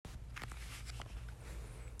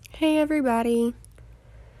Hey everybody.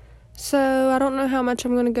 So, I don't know how much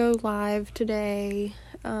I'm going to go live today.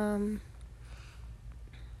 It's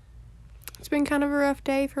been kind of a rough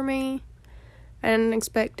day for me. I didn't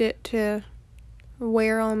expect it to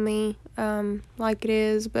wear on me like it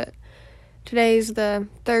is, but today's the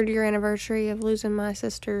 3rd year anniversary of losing my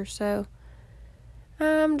sister, so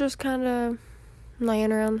I'm just kind of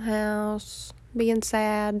laying around the house, being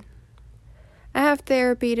sad. I have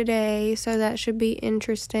therapy today, so that should be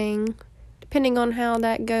interesting. Depending on how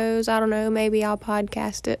that goes, I don't know, maybe I'll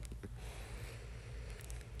podcast it.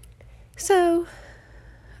 So,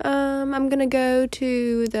 I'm going to go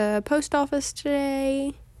to the post office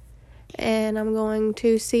today, and I'm going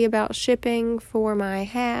to see about shipping for my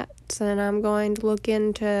hats, and I'm going to look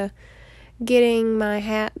into getting my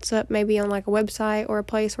hats up maybe on like a website or a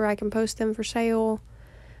place where I can post them for sale.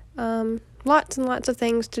 Lots and lots of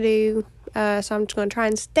things to do, so I'm just going to try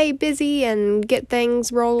and stay busy and get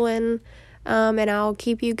things rolling, and I'll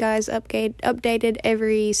keep you guys updated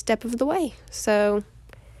every step of the way. So,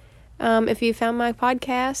 if you found my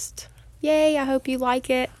podcast, yay, I hope you like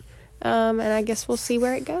it, and I guess we'll see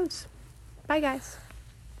where it goes. Bye, guys.